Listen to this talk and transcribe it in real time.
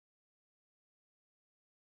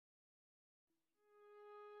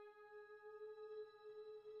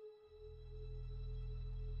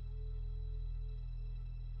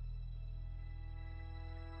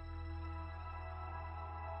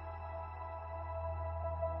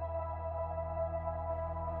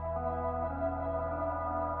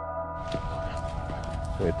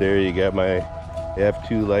Right there you got my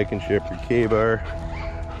F2 Lycan Shepherd Ka-Bar,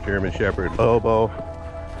 German Shepherd Lobo,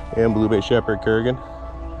 and Blue Bay Shepherd Kurgan.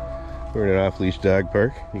 We're in an off-leash dog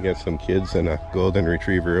park. You got some kids and a golden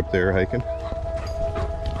retriever up there hiking.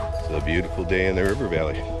 It's a beautiful day in the river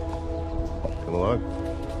valley. Come along.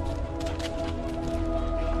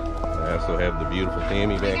 I also have the beautiful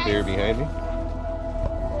Tammy back there behind me.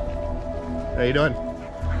 How you doing?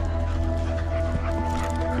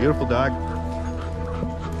 Beautiful dog.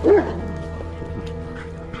 She's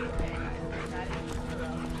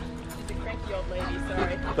a cranky old lady,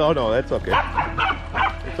 sorry. Oh no, that's okay.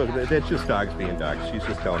 It's okay. That's just dogs being dogs. She's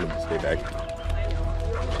just telling them to stay back.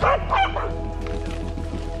 Stop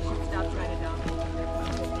trying to down.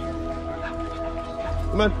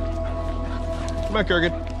 Come on. Come on,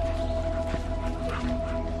 Kurgan.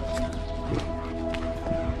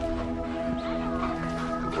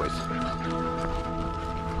 Good boys.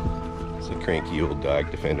 It's a cranky old dog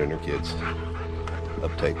defending her kids.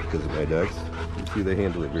 Uptight because of my dogs. You see they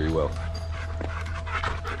handle it very well.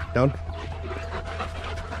 Down.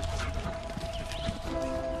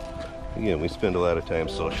 Again, we spend a lot of time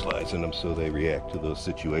socializing them so they react to those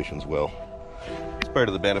situations well. It's part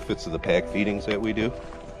of the benefits of the pack feedings that we do.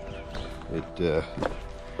 It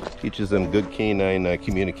teaches them good canine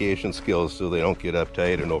communication skills so they don't get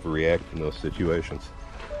uptight and overreact in those situations.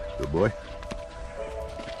 Good boy.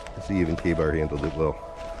 I see even Ka-Bar handled it well.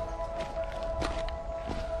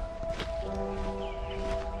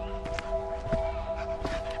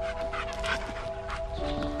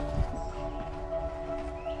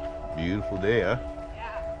 Beautiful day, huh?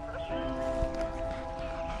 Yeah, perfect.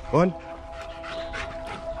 One.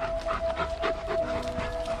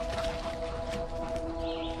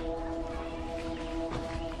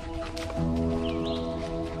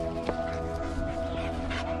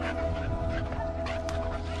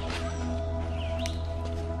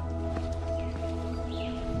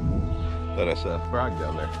 Thought I saw a frog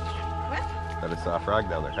down there. What? Thought I saw a frog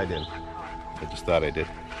down there. I didn't. I just thought I did.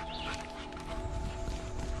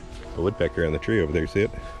 A woodpecker on the tree over there, see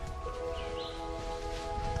it?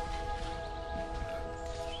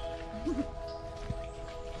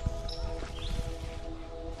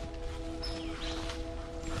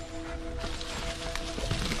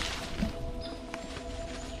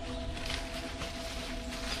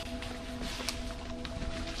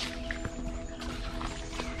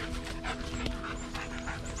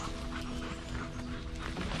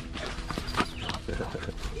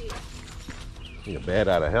 You got bad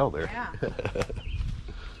out of hell there. Yeah.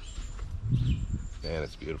 Man,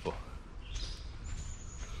 it's beautiful.